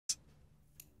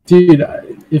Dude,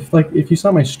 if you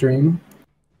saw my stream,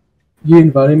 you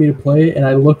invited me to play, and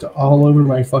I looked all over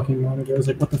my fucking monitor. I was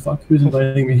like, what the fuck? Who's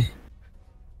inviting me?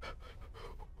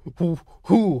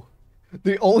 Who?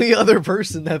 The only other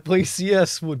person that plays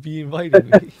CS would be inviting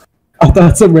me. I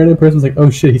thought some random person was like, oh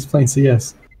shit, he's playing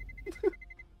CS.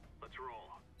 Let's roll.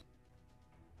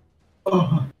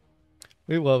 Oh.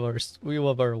 We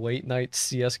love our late night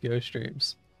CSGO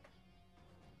streams.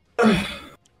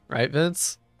 Right,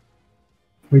 Vince?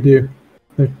 We do.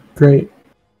 They're great.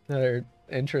 They're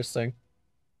interesting.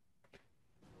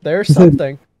 They're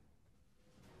something.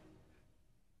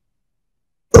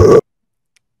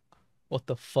 What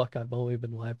the fuck? I've only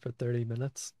been live for 30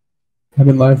 minutes. I've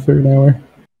been live for an hour.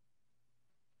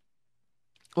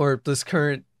 Or this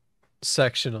current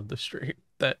section of the stream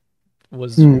that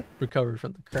was recovered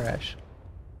from the crash.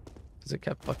 Because it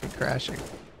kept fucking crashing.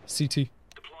 CT.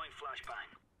 Deploying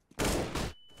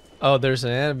flashbang. Oh, there's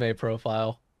an anime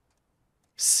profile.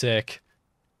 Sick.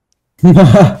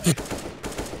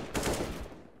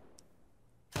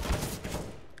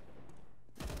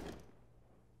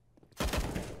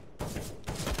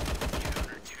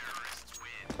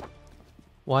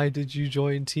 Why did you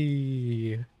join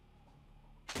T?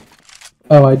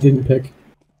 Oh, I didn't pick.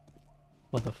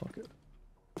 Motherfucker.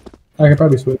 I could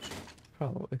probably switch.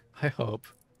 Probably. I hope.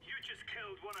 You just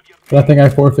killed one of your But I think I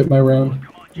forfeit my round.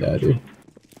 Yeah, I do.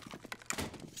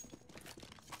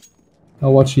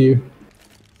 I'll watch you.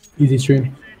 Easy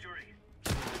stream.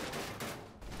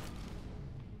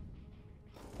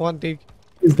 One dig.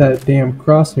 Is that damn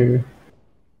crosshair?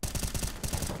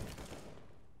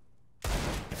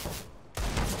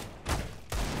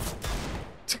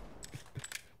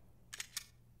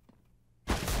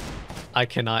 I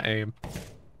cannot aim.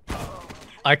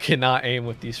 I cannot aim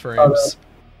with these frames.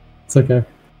 It's okay.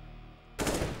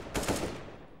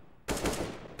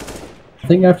 I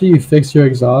think after you fix your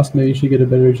exhaust, maybe you should get a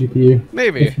better GPU.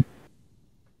 Maybe.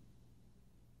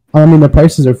 I mean, the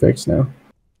prices are fixed now.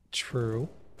 True.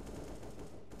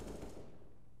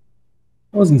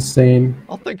 That was insane.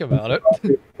 I'll think about it.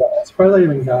 It's probably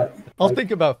even got. I'll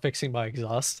think about fixing my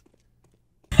exhaust.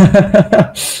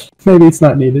 Maybe it's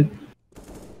not needed.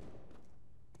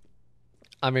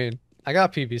 I mean, I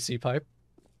got PVC pipe.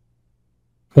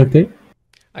 Okay.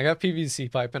 I got PVC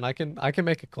pipe, and I can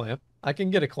make a clamp. I can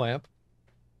get a clamp.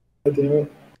 deploying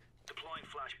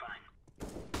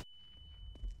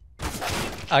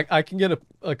flashbang. I can get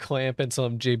a clamp and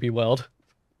some JB weld.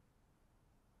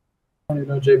 I don't even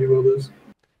know what JB Weld is.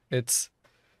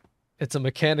 It's a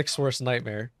mechanic's worst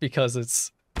nightmare because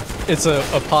it's a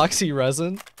epoxy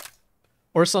resin,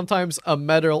 or sometimes a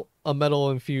metal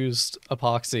infused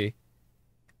epoxy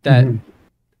that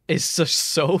is just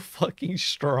so fucking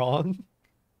strong.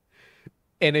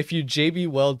 And if you JB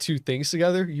weld two things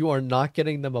together, you are not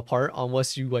getting them apart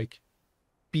unless you like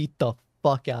beat the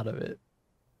fuck out of it.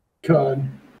 God.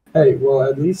 Hey, well,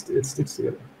 at least it sticks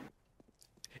together.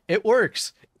 It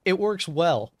works. It works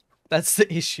well. That's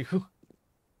the issue.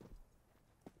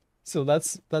 So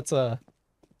that's a...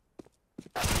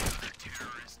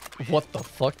 What the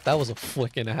fuck? That was a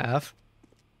flick and a half.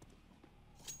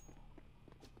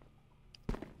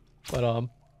 But,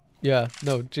 yeah,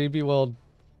 no, JB Weld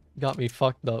got me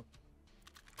fucked up.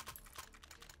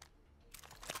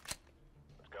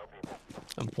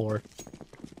 I'm poor.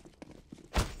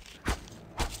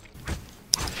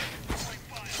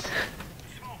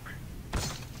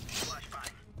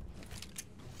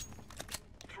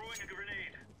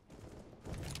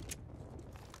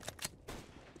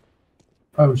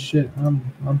 Oh shit,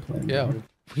 I'm playing. Yeah,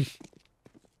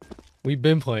 we've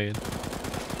been playing.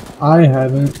 I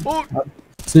haven't. Oh. I'm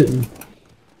sitting,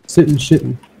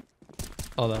 shitting.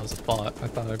 Oh, that was a bot. I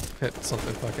thought I hit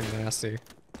something fucking nasty.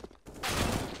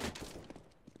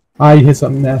 I hit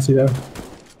something nasty though.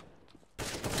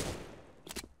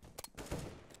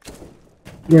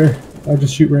 Where? I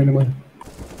just shoot randomly.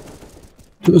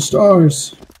 To the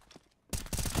stars.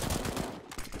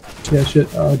 Yeah,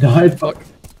 shit. I died. Fuck.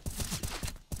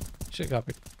 Shit got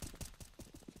me.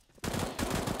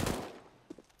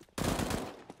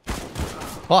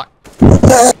 Fuck.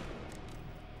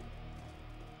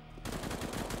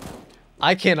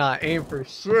 I cannot aim for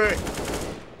shit,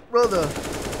 brother.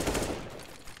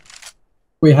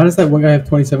 Wait, how does that one guy have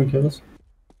 27 kills?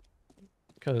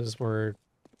 Because we're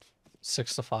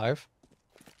 6-5.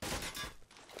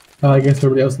 I guess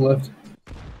everybody else left.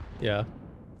 Yeah,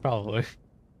 probably.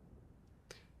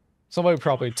 Somebody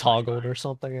probably toggled or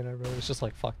something, and everybody's just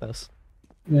like, "Fuck this."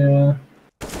 Yeah.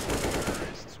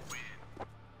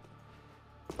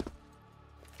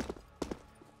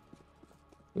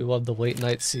 We love the late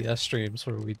night CS streams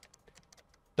where we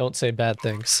don't say bad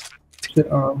things. Shit,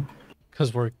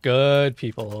 Because we're good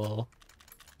people.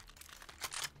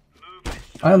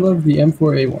 I love the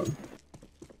M4A1.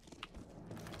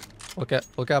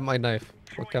 Look at my knife.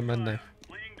 Look at my knife.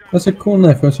 That's a cool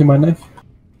knife. Want to see my knife?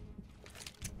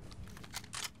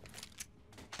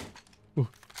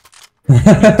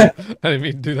 I didn't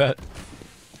mean to do that.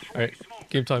 Alright,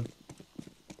 game time.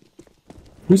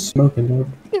 Who's smoking, dude?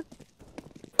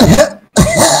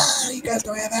 You guys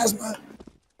don't have asthma.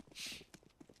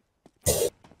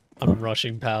 I'm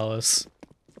rushing Palace.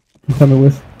 I'm coming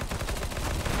with.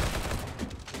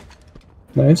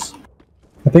 Nice.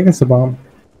 I think it's a bomb.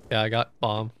 Yeah, I got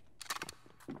bomb.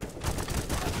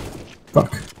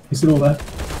 Fuck. You see all that?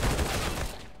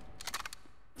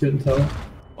 Didn't tell.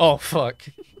 Oh, fuck.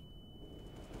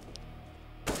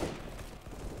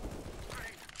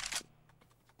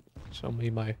 Show me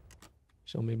my...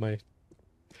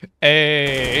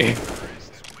 Hey!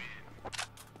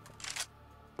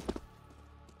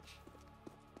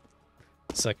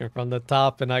 Second from the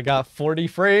top, and I got 40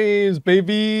 frames,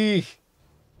 baby!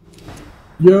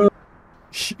 Yo!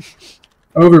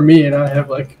 Over me, and I have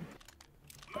like...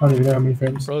 I don't even know how many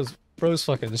frames. Bro's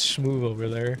fucking smooth over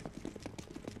there.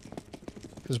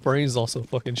 His brain's also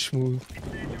fucking smooth.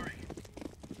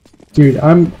 Dude,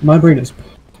 my brain is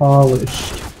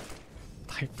polished.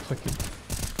 I fucking...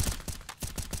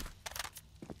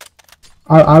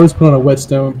 I was put on a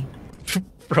whetstone.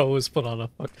 Bro was put on a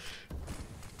fuck...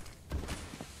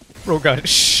 Bro got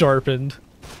sharpened.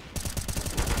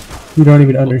 You don't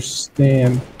even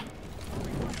understand.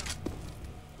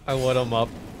 I lit him up.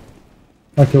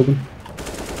 I killed him.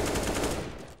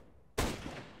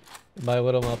 By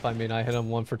lit him up, I mean I hit him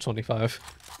 1 for 25.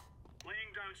 Laying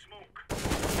down smoke.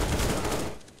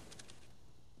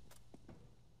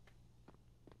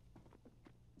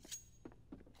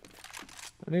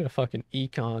 I need a fucking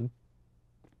econ.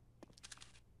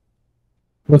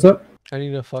 What's up? I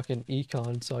need a fucking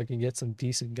econ so I can get some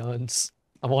decent guns.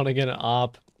 I want to get an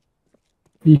op.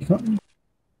 Econ?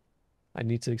 I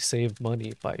need to save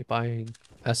money by buying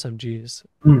SMGs.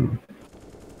 Hmm.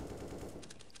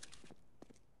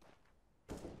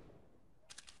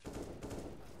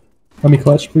 Let me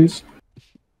clutch, please.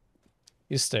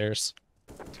 These stairs.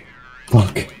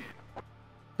 Fuck.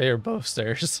 They are both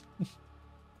stairs.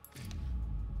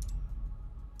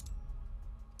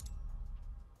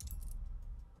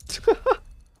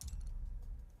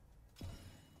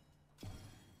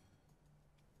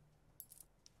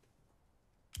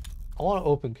 I want to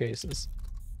open cases.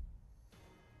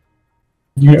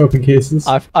 You gonna open cases?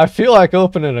 I feel like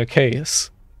opening a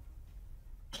case.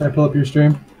 Should I pull up your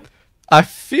stream? I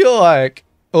feel like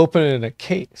opening a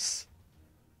case.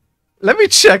 Let me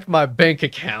check my bank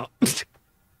account.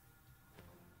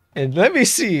 And let me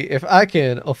see if I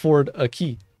can afford a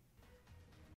key.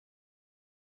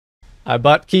 I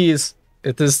bought keys.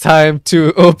 It is time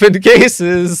to open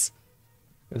cases.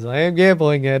 Because I am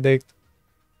gambling addict.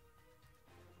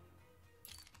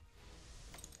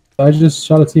 I just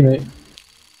shot a teammate.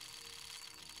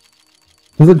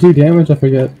 Does it do damage? I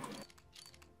forget.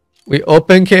 We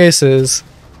open cases.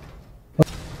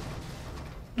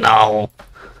 No.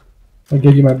 I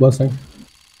give you my blessing.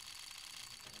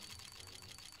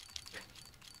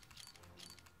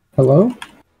 Hello?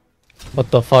 What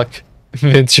the fuck?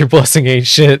 Vince, your blessing ain't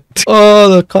shit. Oh,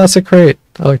 the classic crate.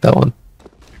 I like that one.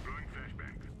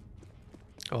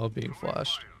 Oh, being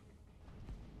flashed.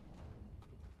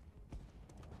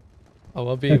 I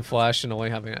love being flashed and only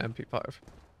having an MP5.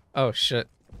 Oh shit.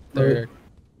 They're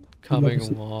coming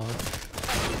along.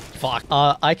 Fuck.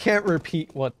 I can't repeat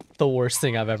what the worst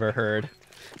thing I've ever heard.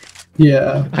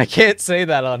 Yeah. I can't say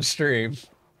that on stream.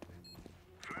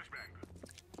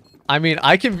 I mean,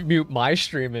 I can mute my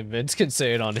stream and Vince can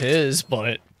say it on his,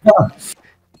 but...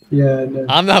 Yeah, no.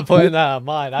 I'm not putting that on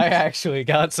mine. I actually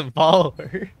got some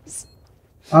followers.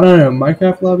 I don't know.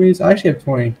 Minecraft lobbies? I actually have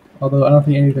 20. Although I don't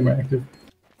think any of them are active.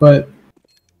 But...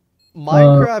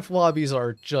 Minecraft lobbies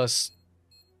are just...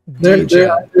 They're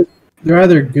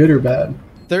either good or bad.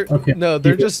 They're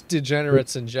just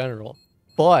degenerates in general.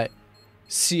 But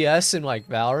CS and like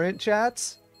Valorant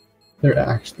chats,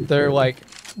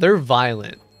 they're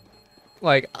violent.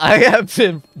 Like I have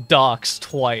been doxxed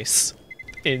twice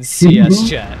in CS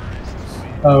chat.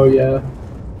 Oh yeah.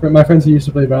 My friends who used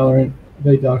to play Valorant,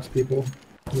 they dox people.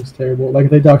 It was terrible. Like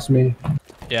they doxed me.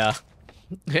 Yeah.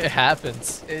 It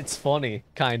happens. It's funny,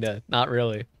 kinda. Not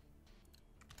really.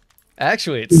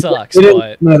 Actually, it sucks,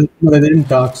 but... No, they didn't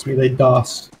dox me. They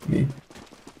DOSed me.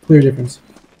 Clear difference.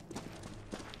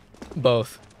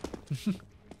 Both.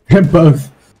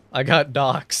 Both. I got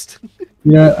doxed.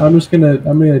 Yeah, I'm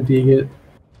gonna dig it.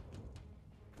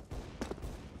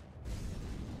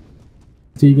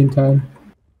 Deegan time.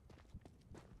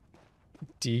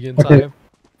 Deegan Okay. time.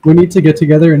 We need to get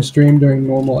together and stream during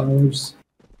normal hours,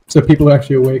 so people are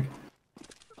actually awake.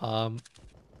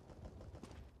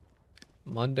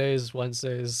 Mondays,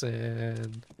 Wednesdays,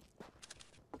 and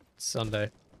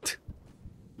Sunday.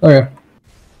 Okay.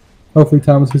 Hopefully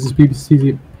Thomas gets his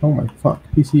PC. Oh my fuck,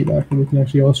 PC back, and we can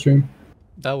actually all stream.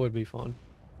 That would be fun.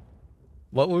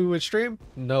 What we would stream?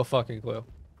 No fucking clue.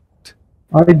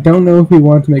 I don't know if we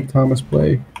want to make Thomas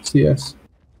play CS.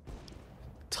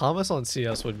 Thomas on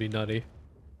CS would be nutty.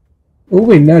 Oh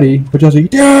wait, nutty, but just like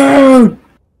down.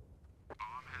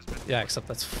 Yeah, except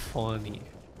that's funny.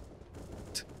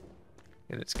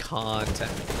 And it's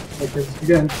content. Okay,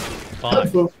 again.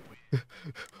 Fuck.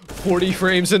 40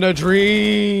 frames in a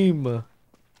dream!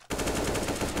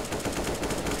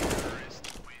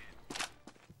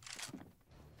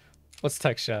 What's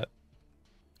text chat?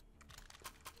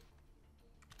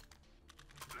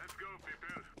 Let's go,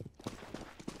 people.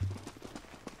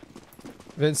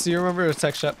 Vince, do you remember the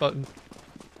text chat button?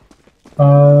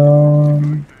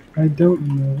 I don't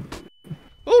know.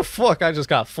 Oh fuck, I just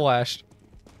got flashed.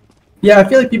 Yeah, I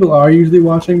feel like people are usually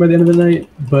watching by the end of the night,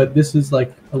 but this is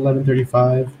like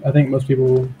 11:35. I think most people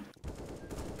will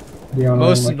be on.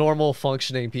 Most like, normal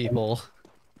functioning people.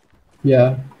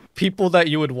 yeah. People that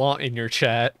you would want in your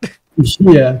chat.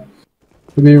 Yeah.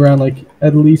 It'll be around like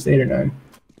at least 8 or 9.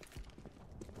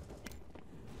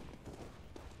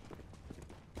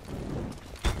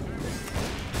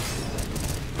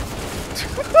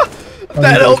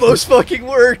 That almost fucking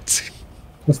worked!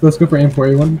 Let's go for aim for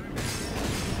A1.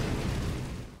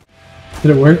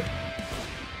 Did it work?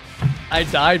 I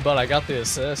died, but I got the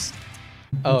assist.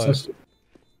 Oh,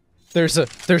 there's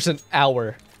an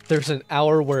hour. There's an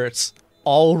hour where it's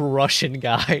all Russian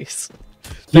guys.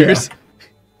 There's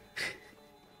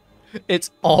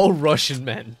it's all Russian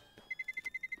men.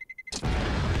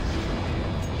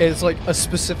 It's like a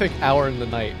specific hour in the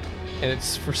night, and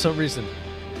it's for some reason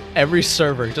every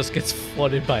server just gets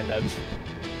flooded by them.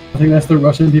 I think that's the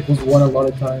Russian people's one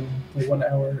allotted time, like 1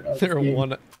 hour. Of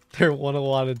game. Their one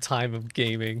allotted time of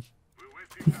gaming.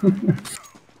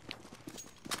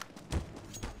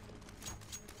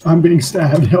 I'm being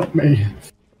stabbed. Help me.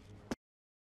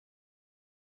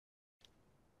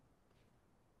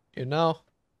 You know,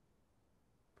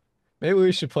 maybe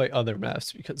we should play other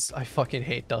maps because I fucking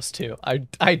hate Dust 2.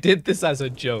 I did this as a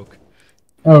joke.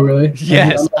 Oh really?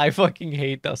 Yes, I fucking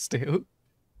hate Dust 2.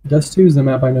 Dust 2 is the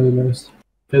map I know the most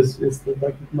because it's the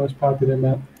like most popular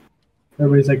map.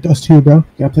 Everybody's like Dust 2, bro. You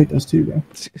gotta play Dust 2, bro.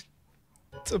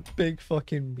 It's a big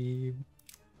fucking meme.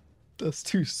 Dust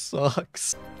 2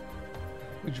 sucks.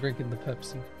 We're drinking the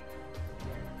Pepsi.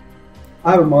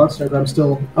 I have a monster, but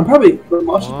I'm probably the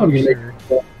monster's probably gonna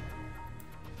make it.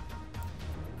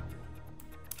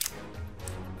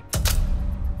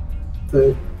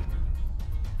 The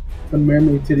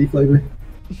mermaid titty flavor.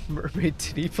 Mermaid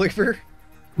titty flavor?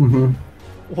 Mm-hmm.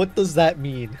 What does that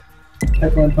mean?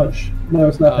 Pepperoni punch. No,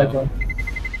 it's not pepperoni.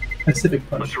 Pacific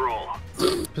punch. Let's roll.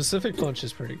 Pacific Punch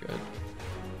is pretty good.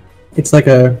 It's like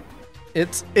a...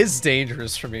 It's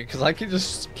dangerous for me, because I can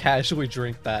just casually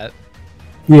drink that.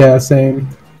 Yeah, same.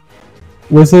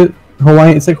 Was it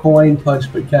Hawaiian? It's like Hawaiian punch,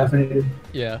 but caffeinated.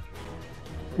 Yeah.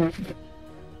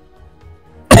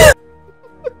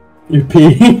 You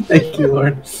pee. Thank you,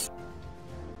 Lord.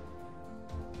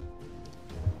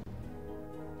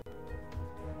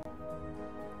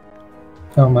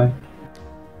 Oh my.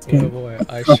 Oh boy,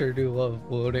 I sure do love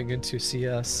loading into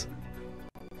CS.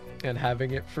 And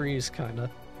having it freeze, kinda.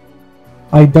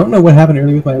 I don't know what happened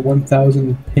earlier with my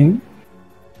 1000 ping.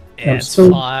 It's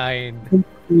so fine.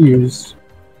 Confused.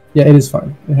 Yeah, it is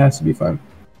fine. It has to be fine.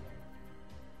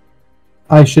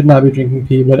 I should not be drinking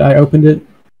pee, but I opened it.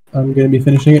 I'm gonna be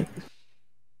finishing it.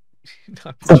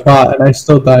 It's a bot, and I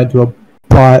still died to a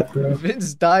bot, bro.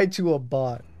 Vince died to a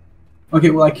bot. Okay,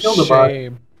 well I killed a bot, and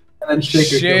Shame. then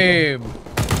Shaker Shame. killed him.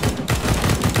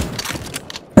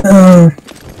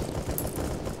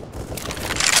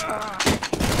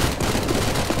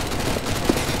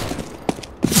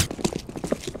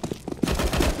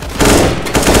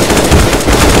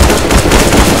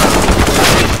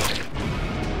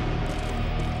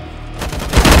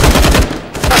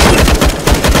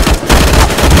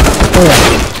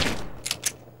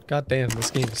 God damn,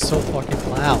 this game is so fucking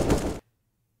loud.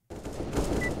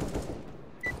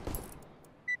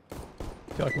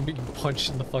 I feel like I'm being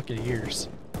punched in the fucking ears.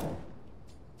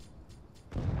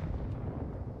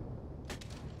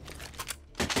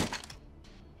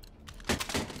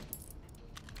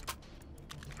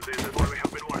 This is what we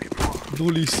have been working for.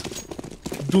 Doolies.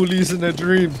 Doolies in a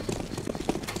dream.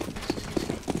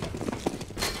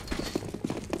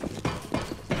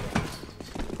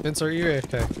 Vince, are you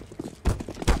AFK?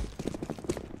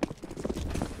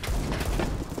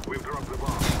 We've dropped the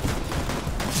bomb.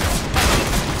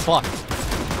 Fuck.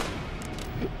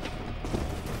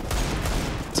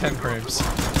 10 frames.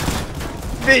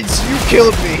 Vince, you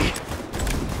killed me!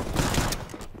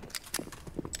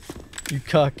 You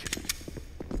cuck.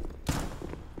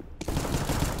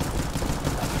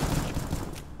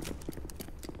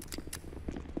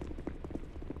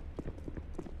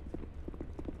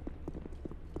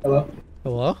 Hello?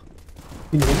 Hello?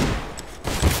 Can you hear me?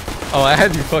 Oh, I had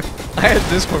I had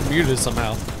Discord muted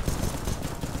somehow.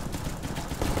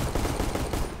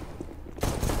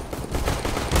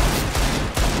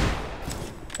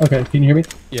 Okay, can you hear me?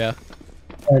 Yeah.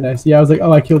 Alright, nice. Yeah, I was like,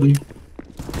 oh, I killed you.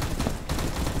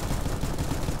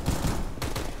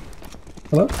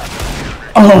 Hello?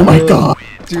 Oh my god!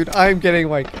 Dude, I'm getting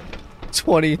like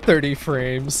 20, 30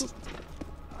 frames.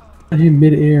 I'm in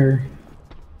mid-air.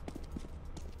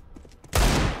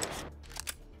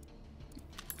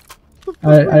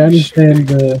 I understand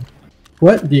the...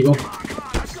 What? Deagle.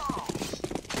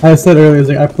 I said earlier, I was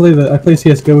like, I play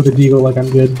CSGO with a Deagle like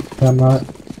I'm good, but I'm not.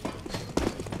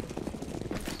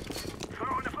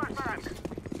 Throwing a flashbang.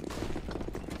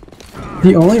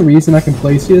 The only reason I can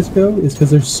play CSGO is because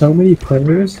there's so many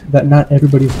players that not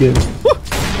everybody's good.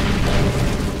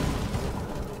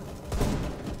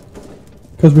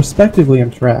 Because respectively, I'm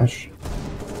trash.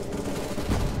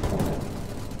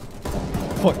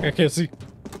 Fuck, I can't see.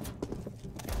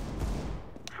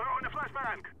 Throwing a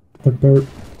flashbang. The burp.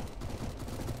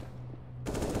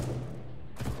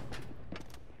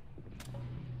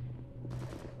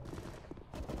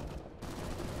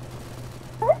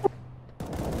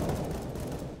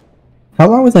 How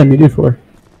long was I muted for?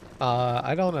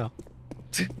 I don't know.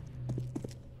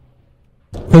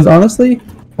 Because honestly,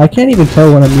 I can't even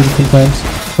tell when I'm muted sometimes,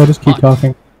 so I just keep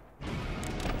talking.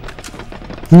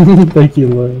 Thank you,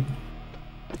 Lord.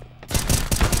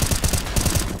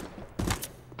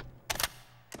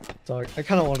 Dog, I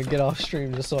kind of want to get off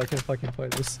stream just so I can fucking play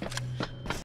this.